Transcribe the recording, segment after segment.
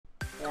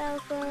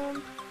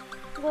Welcome,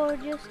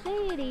 gorgeous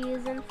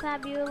ladies and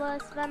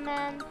fabulous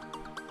women,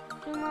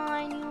 to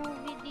my new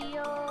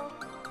video.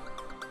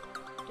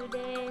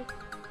 Today,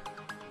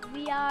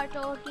 we are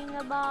talking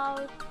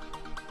about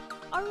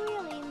a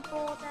really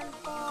important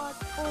part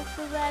of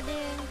the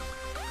wedding,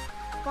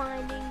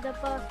 finding the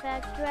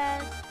perfect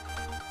dress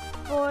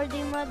for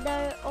the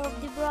mother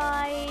of the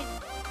bride.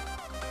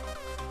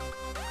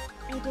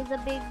 It is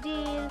a big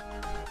deal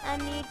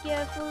and need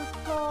careful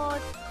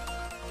thought.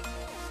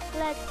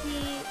 Let's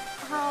see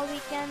how we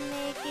can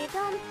make it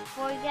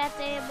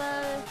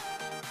unforgettable.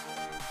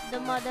 The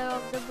mother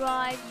of the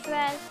bride's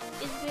dress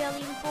is really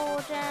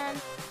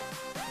important.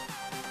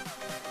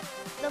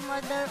 The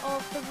mother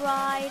of the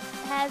bride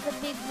has a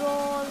big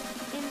role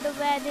in the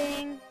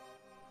wedding.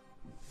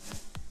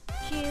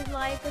 She is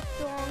like a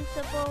strong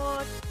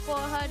support for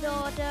her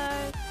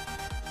daughter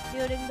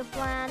during the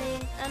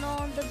planning and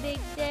on the big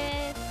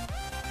day.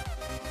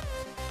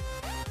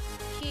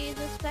 She is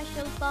a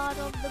special part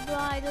of the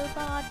bridal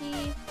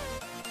party,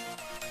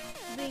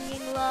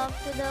 bringing love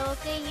to the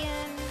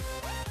occasion.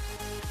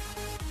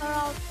 Her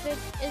outfit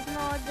is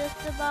not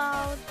just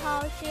about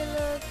how she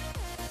looks,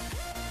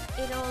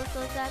 it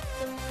also sets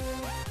the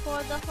mood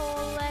for the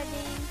whole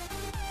wedding,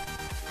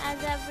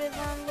 as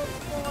everyone looks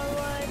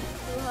forward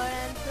to her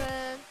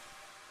entrance.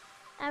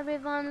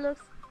 Everyone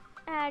looks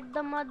at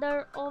the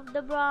mother of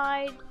the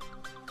bride.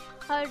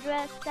 Her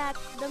dress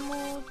sets the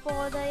mood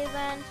for the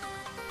event,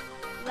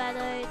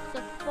 whether it's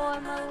a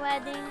formal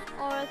wedding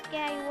or a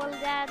casual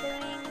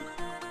gathering.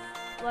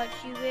 What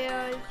she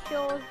wears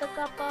shows the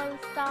couple's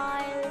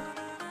style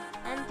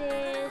and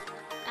taste,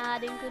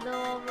 adding to the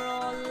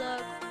overall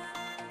look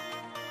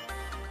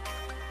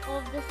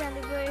of the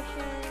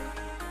celebration.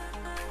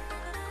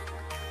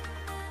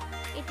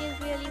 It is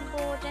really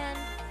important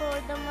for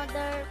the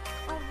mother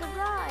of the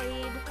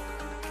bride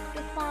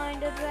to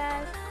find a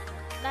dress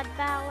that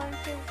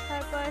balances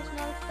her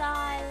personal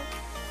style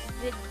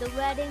with the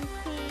wedding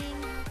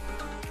theme.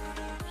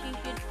 She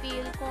should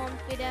feel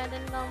confident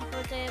and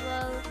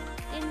comfortable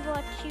in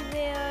what she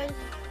wears,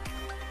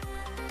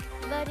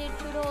 but it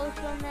should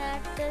also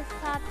match the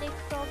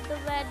aesthetics of the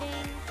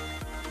wedding,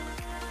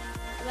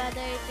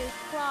 whether it is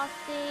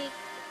classic,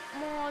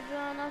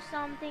 modern, or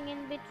something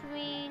in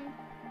between.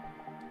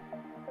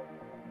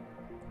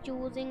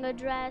 Choosing a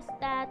dress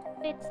that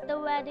fits the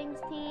wedding's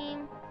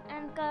theme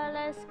and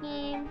color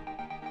scheme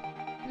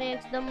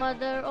makes the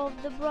mother of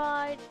the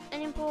bride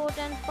an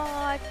important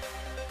part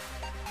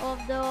of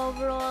the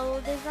overall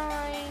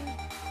design.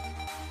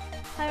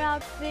 Her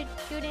outfit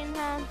should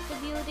enhance the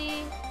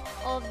beauty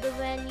of the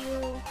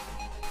venue,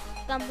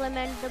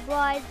 complement the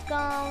bride's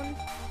gown,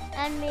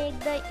 and make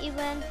the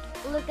event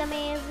look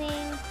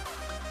amazing,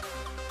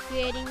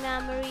 creating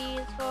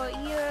memories for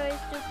years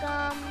to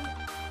come.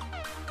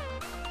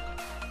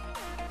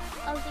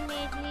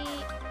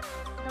 Ultimately,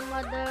 the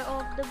mother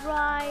of the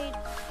bride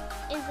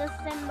is a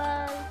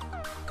symbol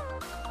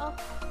of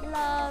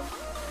love,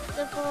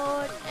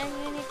 support, and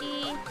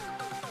unity.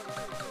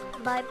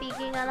 By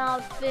picking an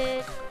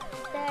outfit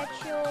that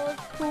shows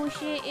who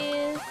she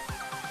is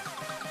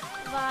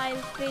while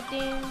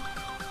fitting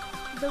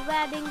the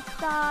wedding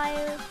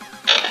style,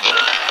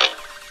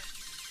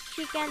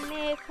 she can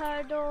make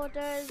her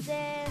daughter's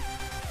day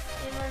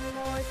even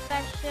more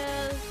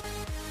special.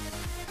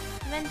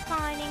 When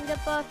finding the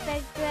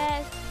perfect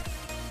dress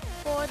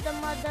for the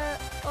mother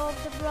of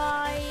the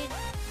bride,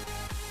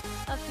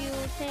 a few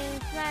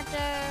things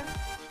matter.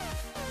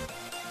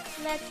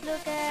 Let's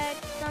look at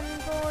some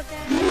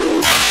important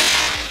things to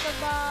think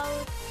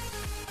about.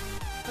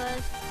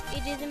 First,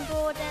 it is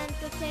important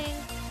to think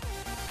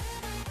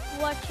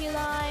what she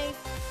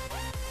likes.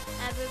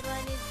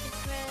 Everyone is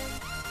different.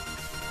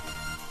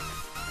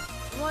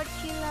 What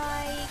she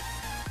likes,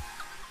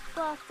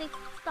 classic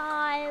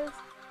styles,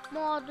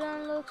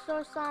 modern looks,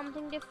 or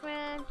something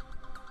different.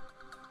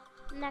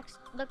 Next,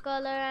 the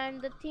color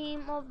and the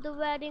theme of the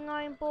wedding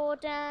are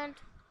important.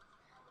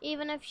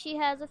 Even if she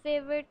has a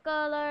favorite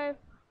color,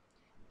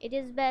 it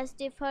is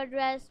best if her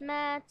dress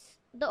matches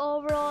the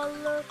overall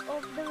look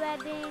of the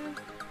wedding.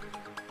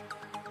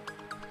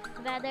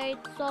 Whether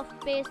it's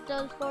soft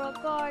pastels for a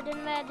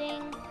garden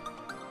wedding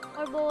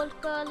or bold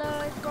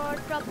colors for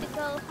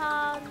tropical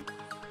house,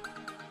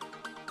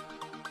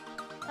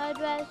 her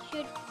dress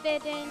should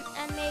fit in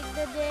and make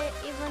the day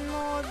even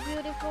more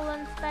beautiful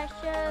and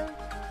special.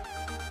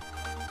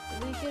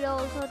 We should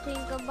also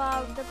think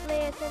about the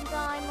place and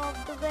time of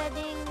the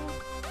wedding.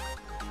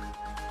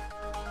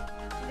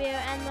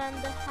 Where and when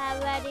the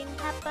wedding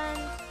happens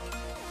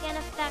can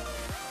affect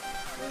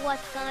what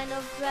kind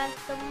of dress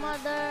the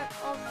mother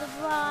of the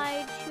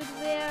bride should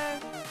wear.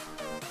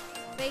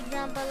 For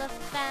example, a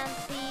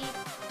fancy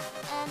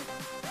and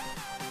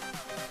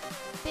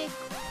big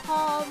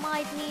hall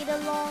might need a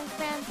long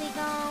fancy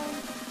gown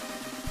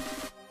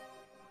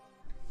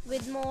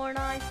with more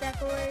nice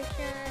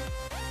decoration.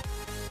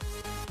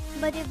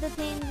 But if the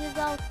thing is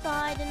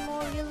outside and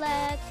more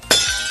relaxed,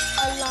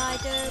 a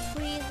lighter,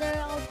 breezer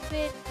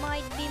outfit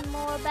might be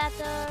more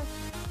better.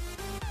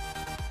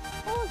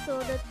 Also,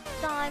 the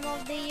time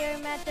of the year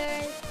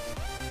matters.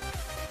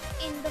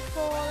 In the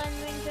fall and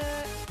winter,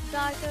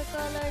 darker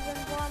colors and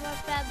warmer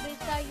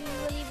fabrics are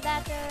usually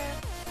better.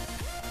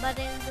 But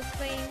in the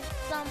spring,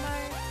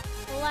 summer,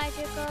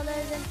 lighter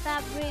colors and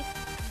fabrics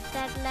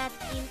that let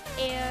in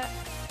air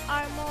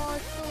are more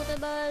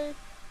suitable.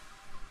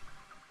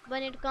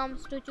 When it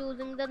comes to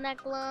choosing the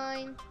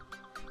neckline,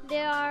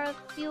 there are a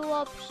few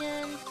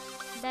options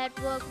that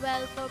work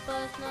well for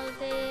personal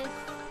taste.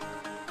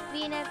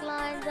 V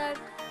necklines are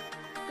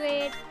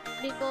great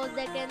because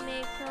they can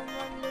make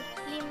someone look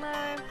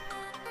slimmer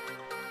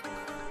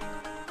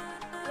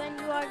when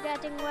you are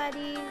getting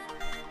ready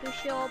to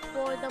shop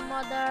for the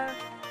mother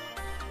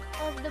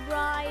of the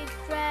bride's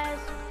dress.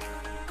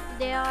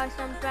 There are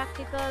some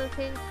practical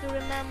things to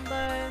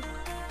remember.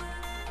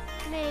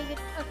 Make it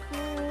a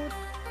smooth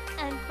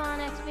and fun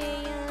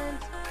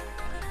experience.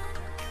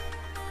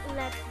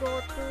 Let's go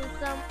through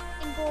some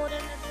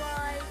important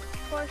advice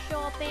for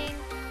shopping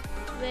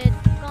with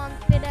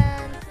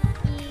confidence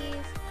and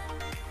ease.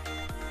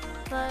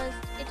 First,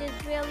 it is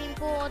really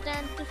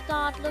important to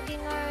start looking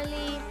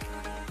early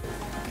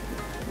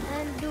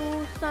and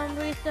do some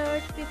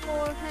research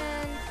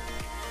beforehand.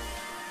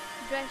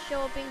 Dress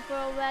shopping for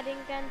a wedding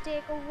can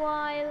take a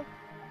while,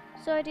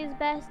 so it is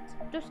best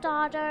to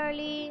start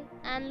early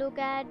and look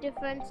at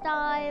different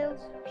styles,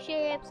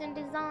 shapes, and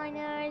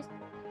designers.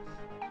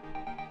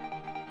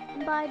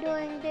 By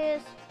doing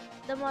this,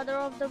 the mother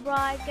of the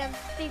bride can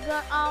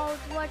figure out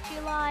what she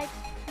likes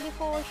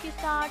before she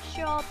starts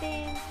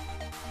shopping.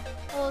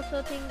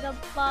 Also, think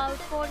about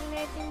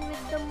coordinating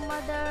with the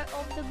mother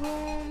of the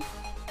groom.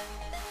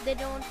 They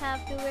don't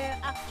have to wear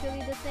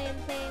actually the same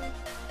thing,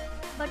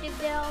 but if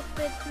their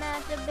outfits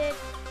match a bit,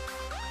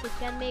 it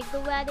can make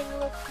the wedding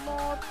look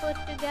more put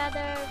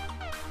together.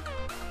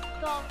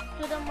 Talk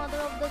to the mother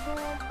of the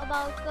groom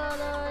about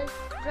colors,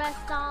 dress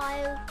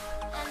style,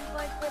 and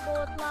what they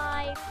both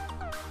like.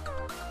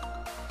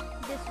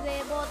 This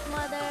way, both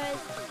mothers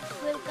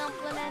will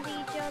complement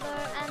each other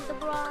and the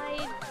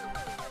bride.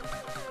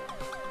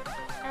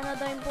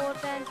 Another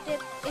important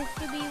tip is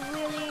to be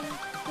willing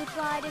to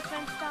try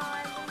different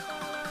styles and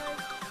colors.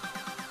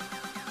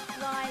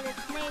 While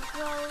it's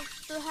natural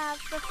to have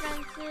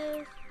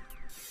preferences,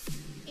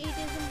 it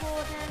is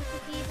important to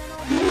keep an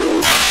open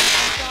mind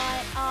and try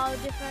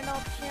out different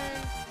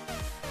options.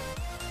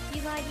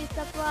 You might be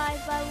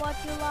surprised by what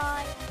you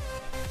like.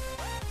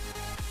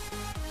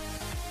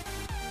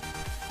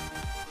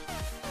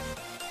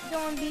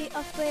 Don't be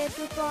afraid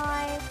to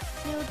try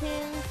new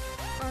things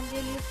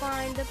until you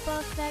find the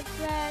perfect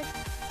dress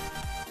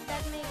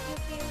that makes you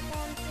feel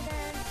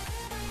confident,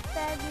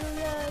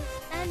 fabulous,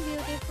 and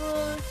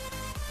beautiful.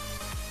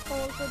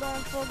 Also,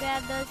 don't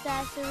forget the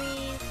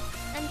accessories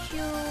and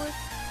shoes.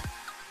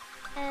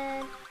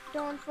 And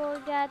don't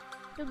forget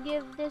to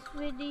give this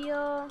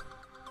video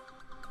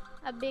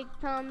a big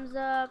thumbs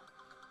up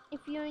if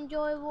you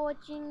enjoy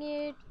watching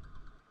it.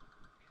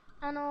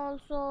 And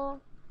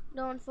also,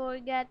 don't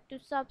forget to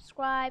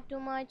subscribe to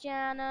my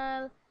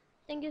channel.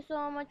 Thank you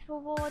so much for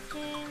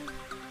watching.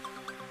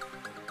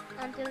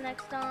 Until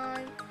next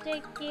time,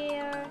 take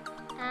care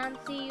and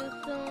see you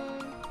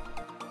soon.